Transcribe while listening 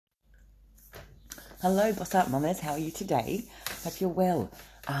Hello, Boss Up Mamas. How are you today? Hope you're well.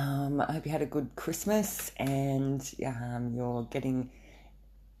 I hope you had a good Christmas and you're getting.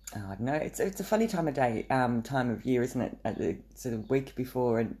 Oh, I don't know. It's a funny time of day, time of year, isn't it? At the sort of week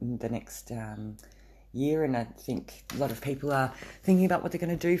before the next year, and I think a lot of people are thinking about what they're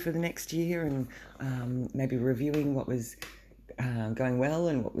going to do for the next year, and maybe reviewing what was going well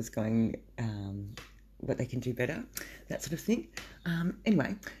and what was going. What they can do better, that sort of thing.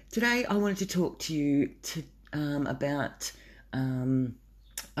 Anyway, today I wanted to talk to you about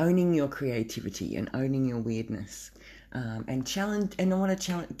owning your creativity and owning your weirdness, and challenge. And I want to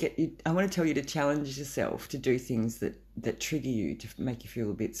tell you to challenge yourself to do things that trigger you, to make you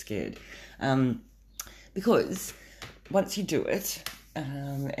feel a bit scared, because once you do it.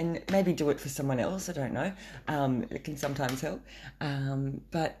 And maybe do it for someone else. I don't know. It can sometimes help,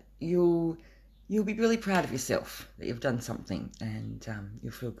 but you'll be really proud of yourself that you've done something, and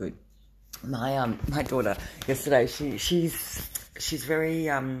you'll feel good. My daughter yesterday, she's very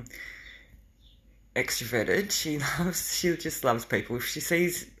extroverted. She just loves people. If she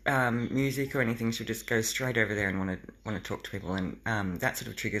sees music or anything, she'll just go straight over there and want to talk to people, and that sort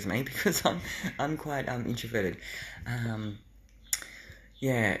of triggers me because I'm quite introverted.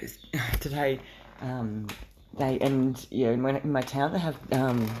 Today in my town they have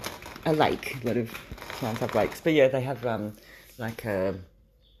a lake. A lot of towns have lakes, but yeah, they have like a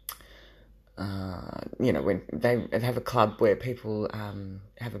when they have a club where people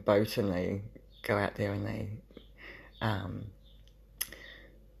have a boat and they go out there and they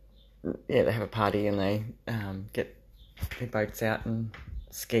they have a party and they get their boats out and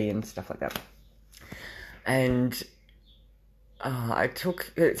ski and stuff like that. And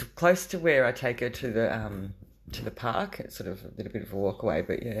it's close to where I take her to the park. It's sort of a little bit of a walk away,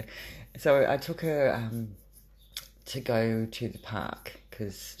 but yeah. So I took her to go to the park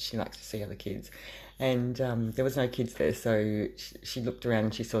because she likes to see other kids. And there was no kids there, so she looked around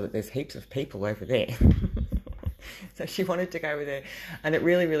and she saw that there's heaps of people over there. So she wanted to go over there. And it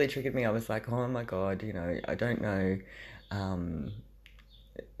really, really triggered me. I was like, oh my God, I don't know. When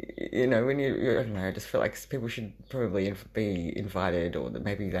I don't know, I just feel like people should probably be invited, or that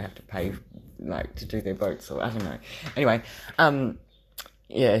maybe they have to pay, to do their boats, or I don't know. Anyway,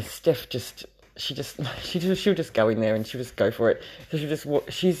 Steph she'll just go in there and she'll just go for it. So she'll just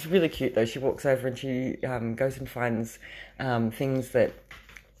walk. She's really cute though. She walks over and she goes and finds things that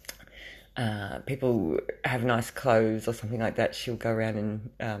people have nice clothes or something like that. She'll go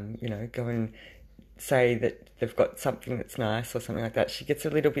around and go and say that they've got something that's nice or something like that. She gets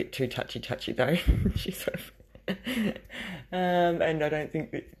a little bit too touchy though. She sort of and I don't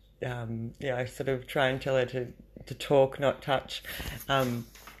think that I sort of try and tell her to talk, not touch.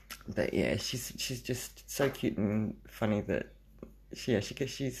 But yeah, she's just so cute and funny that she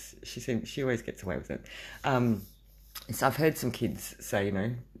always gets away with it. So I've heard some kids say,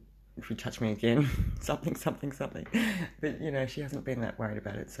 if you touch me again, something, but she hasn't been that worried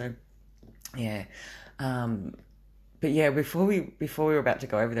about it. So yeah, but yeah, before we were about to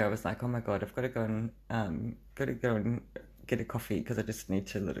go over there, I was like, oh my God, I've got to go and get a coffee because I just need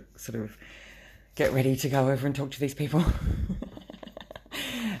to sort of get ready to go over and talk to these people.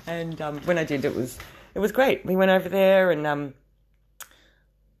 And when I did, it was great. We went over there and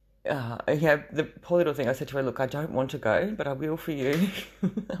the poor little thing. I said to her, look, I don't want to go, but I will for you.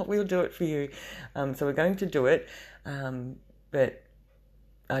 I will do it for you. So we're going to do it, but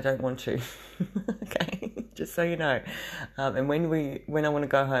I don't want to. Okay, just so you know. And when I want to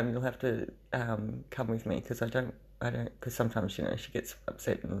go home, you'll have to come with me because because sometimes she gets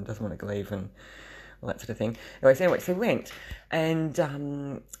upset and doesn't want to leave and all that sort of thing. Anyway, so we went, and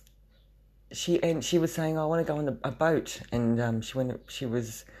she was saying, oh, I want to go on a boat, and she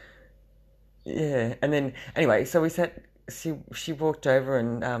was and then anyway, so we sat. She walked over,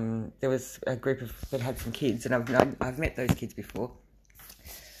 and there was a group that had some kids, and I've met those kids before.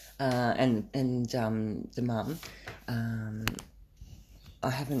 And the mum,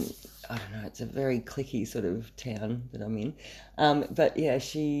 I don't know, it's a very cliquey sort of town that I'm in. But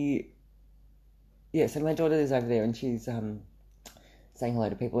yeah, so my daughter is over there and she's saying hello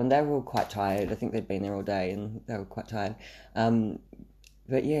to people, and they were all quite tired. I think they'd been there all day and they were quite tired.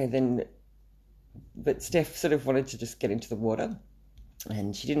 But Steph sort of wanted to just get into the water,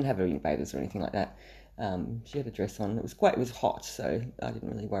 and she didn't have any bathers or anything like that. She had a dress on. It was hot, so I didn't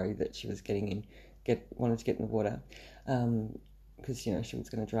really worry that she was wanted to get in the water, because she was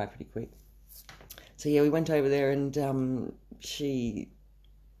going to dry pretty quick. So yeah, we went over there, and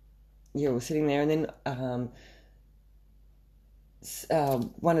we were sitting there, and then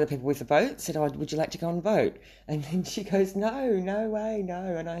one of the people with the boat said, "Oh, would you like to go on the boat?" And then she goes, "No, no way, no."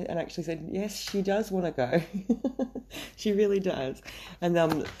 And I actually said, "Yes, she does want to go. She really does." And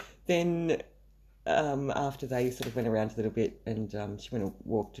then after they sort of went around a little bit, and she went and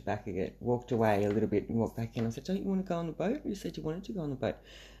walked away a little bit and walked back in. I said, "Don't you want to go on the boat? You said you wanted to go on the boat."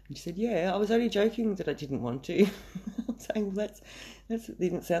 And she said, "Yeah, I was only joking that I didn't want to." I'm saying, well, that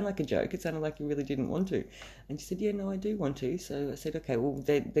didn't sound like a joke. It sounded like you really didn't want to. And she said, "Yeah, no, I do want to." So I said, "Okay, well,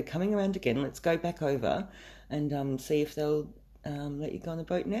 they're coming around again. Let's go back over and see if they'll let you go on the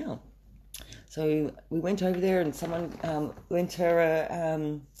boat now." So we went over there, and someone lent her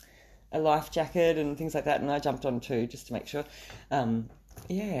a life jacket and things like that, and I jumped on too just to make sure. Yeah,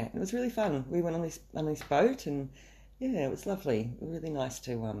 it was really fun. We went on this boat, and yeah, it was lovely. Really nice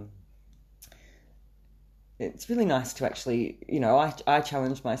to It's really nice to actually, I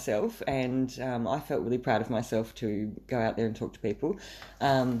challenged myself, and I felt really proud of myself to go out there and talk to people.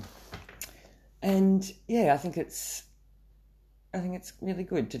 And yeah, I think it's really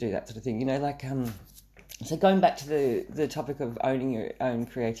good to do that sort of thing. So going back to the topic of owning your own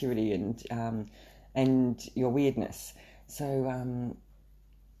creativity and your weirdness. So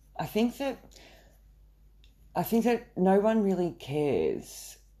I think that no one really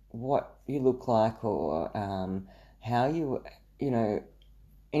cares what you look like, or how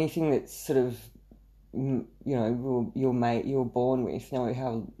anything that's sort of you're born with.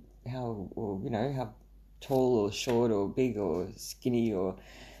 How tall or short or big or skinny or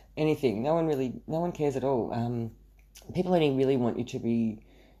anything. No one cares at all. People only really want you to be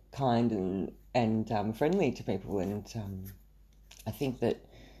kind and friendly to people, and I think that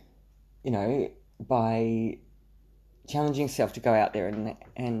by challenging yourself to go out there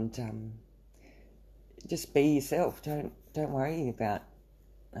and just be yourself. Don't worry about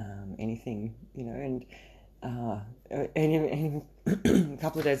anything, And a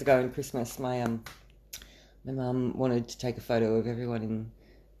couple of days ago in Christmas, my mum wanted to take a photo of everyone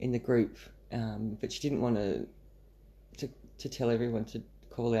in the group, but she didn't want to tell everyone to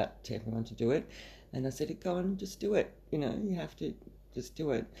call out to everyone to do it. And I said, "Go on, just do it. You have to just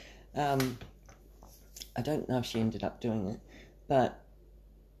do it." I don't know if she ended up doing it, but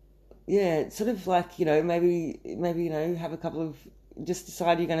yeah, it's sort of like, maybe, have a couple of, just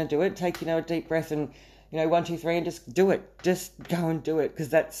decide you're going to do it, take, a deep breath and, 1, 2, 3, and just do it. Just go and do it, because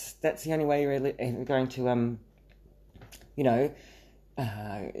that's the only way you're really going to,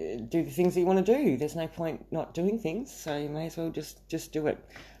 do the things that you want to do. There's no point not doing things, so you may as well just do it.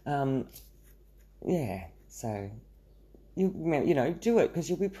 Yeah, so you do it, because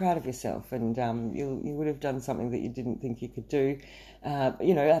you'll be proud of yourself, and you would have done something that you didn't think you could do.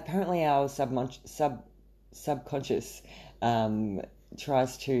 Apparently our subconscious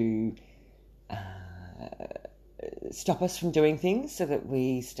tries to stop us from doing things so that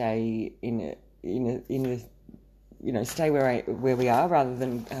we stay stay where we are, rather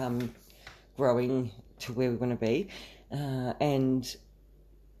than growing to where we want to be. And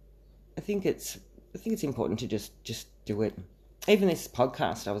I think it's important to just do it. Even this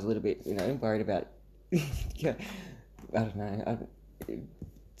podcast, I was a little bit, worried about, I don't know,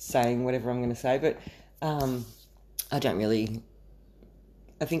 saying whatever I'm going to say, but I don't really.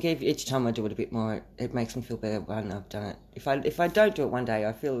 I think each time I do it a bit more, it makes me feel better when I've done it. If I don't do it one day,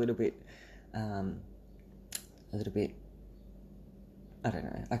 I feel a little bit. I don't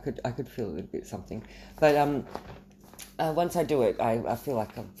know. I could feel a little bit something, but once I do it, I feel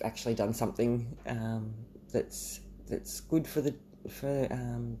like I've actually done something that's good for the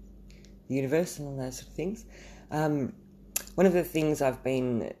universe and all those sort of things. One of the things I've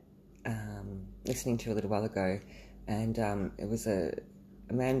been listening to a little while ago, and it was a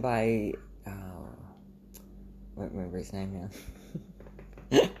man by I won't remember his name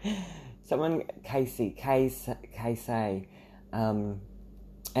now. Someone Casey, and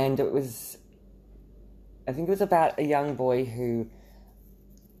it was. I think it was about a young boy who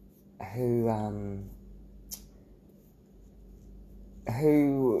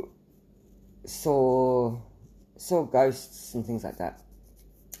saw ghosts and things like that.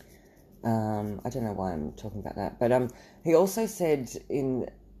 I don't know why I'm talking about that, but he also said in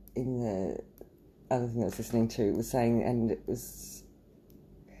the other thing I was listening to, was saying, and it was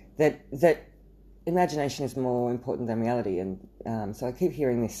that imagination is more important than reality, and so I keep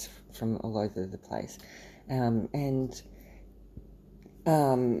hearing this from all over the place.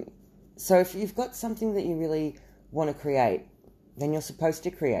 So if you've got something that you really want to create, then you're supposed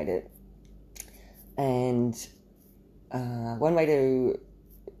to create it. And one way to,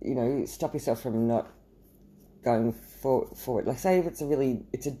 stop yourself from not going for it, like say if it's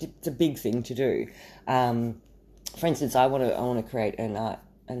a big thing to do, for instance, I want to create an art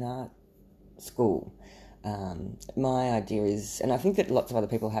school. My idea is, and I think that lots of other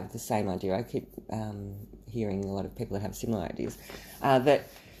people have the same idea. I keep hearing a lot of people that have similar ideas. I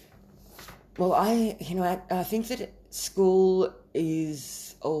think that school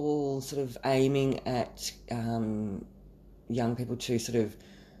is all sort of aiming at young people to sort of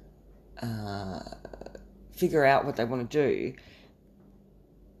figure out what they want to do,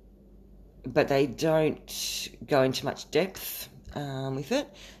 but they don't go into much depth with it.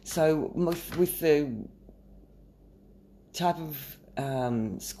 So with the type of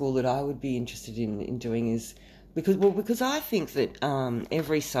school that I would be interested in doing is because I think that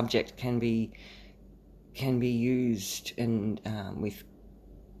every subject can be used and with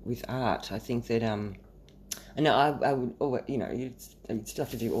art. I think that I know I would, you'd still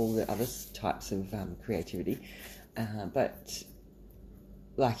have to do all the other types of creativity, but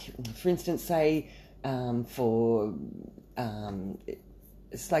like for instance, say for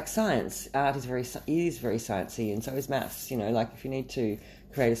it's like science. Art is very sciencey, and so is maths. Like if you need to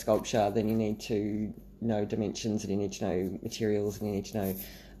create a sculpture, then you need to know dimensions, and you need to know materials, and you need to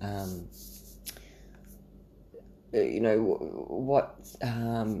know, what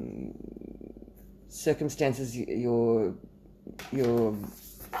circumstances your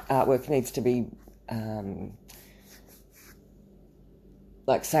artwork needs to be.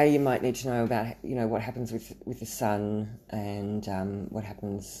 Like, say you might need to know about, what happens with the sun and what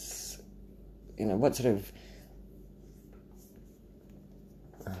happens, what sort of...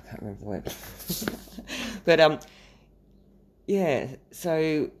 I can't remember the word. But,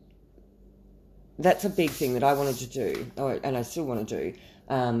 so that's a big thing that I wanted to do, and I still want to do,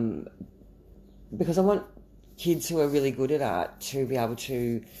 because I want kids who are really good at art to be able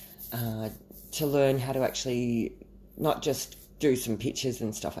to learn how to actually not just do some pictures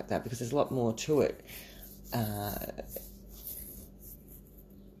and stuff like that, because there's a lot more to it.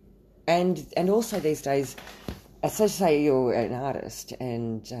 And also these days, so say you're an artist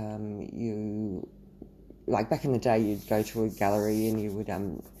and you, like back in the day, you'd go to a gallery and you would, I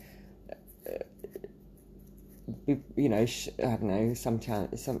don't know,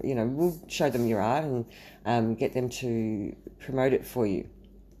 we'll show them your art and get them to promote it for you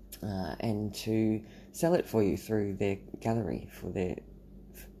and to sell it for you through their gallery from their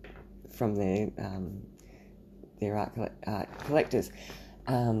art collectors.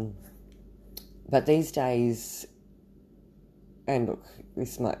 But these days, and look,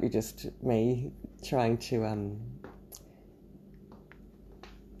 this might be just me trying to,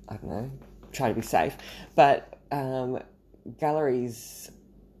 try to be safe, but galleries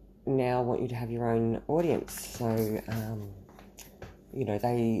now want you to have your own audience. So,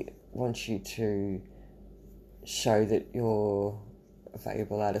 they want you to show that you're a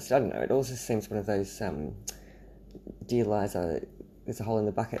valuable artist. I don't know, it also seems one of those dear Liza, there's a hole in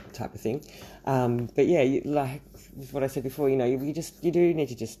the bucket type of thing. But yeah, like what I said before, you do need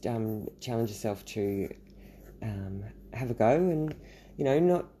to just challenge yourself to have a go, and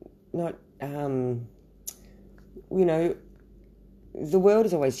not the world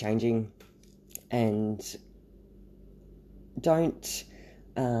is always changing, and don't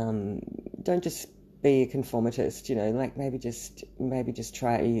just be a conformitist, like maybe just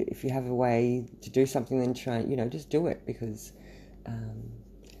try, if you have a way to do something, then try, just do it, because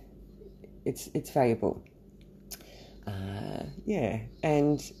it's valuable.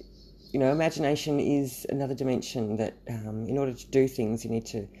 And imagination is another dimension that in order to do things, you need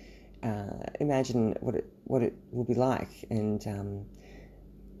to imagine what it will be like, and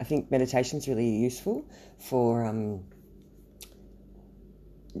I think meditation is really useful for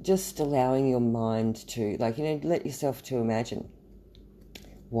just allowing your mind to, let yourself to imagine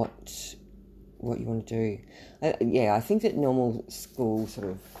what you want to do. I think that normal school sort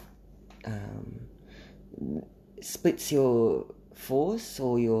of splits your force,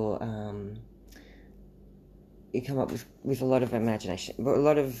 or your you come up with a lot of imagination, but a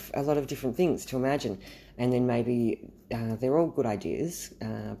lot of different things to imagine, and then maybe they're all good ideas,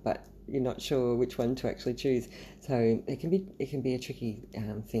 but you're not sure which one to actually choose. So it can be a tricky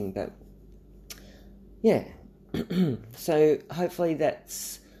thing, but yeah. So hopefully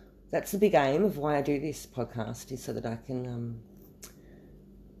that's the big aim of why I do this podcast, is so that I can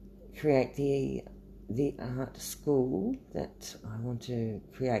create the art school that I want to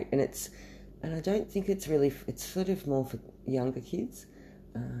create, and I don't think it's sort of more for younger kids,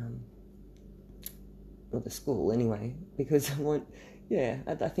 or the school anyway, because I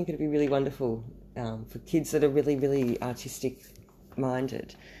think it'd be really wonderful for kids that are really, really artistic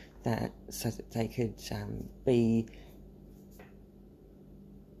minded, so that they could be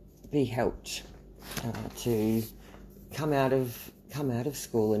helped to come out of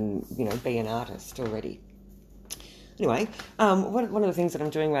school and, you know, be an artist already. Anyway, one of the things that I'm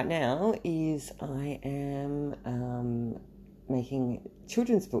doing right now is I am making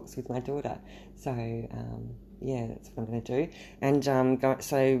children's books with my daughter. So, yeah, that's what I'm going to do. And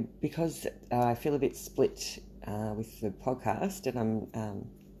so because I feel a bit split with the podcast, and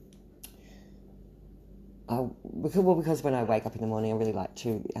because when I wake up in the morning, I really like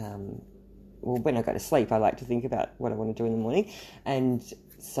to, when I go to sleep, I like to think about what I want to do in the morning. And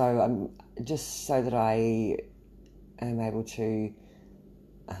so I'm just so that I am able to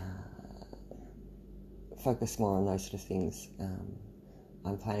focus more on those sort of things.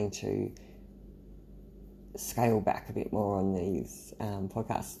 I'm planning to scale back a bit more on these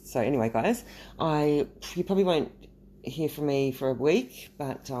podcasts. So anyway, guys, you probably won't hear from me for a week,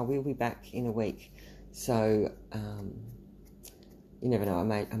 but we'll be back in a week. So you never know. I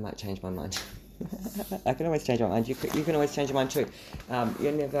might change my mind. I can always change my mind. You can always change your mind too.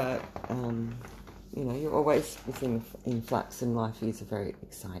 You're never. You're always in flux, and life is very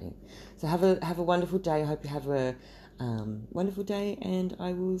exciting. So have a wonderful day. I hope you have a wonderful day, and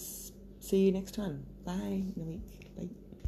I will see you next time. Bye. In a week. Bye.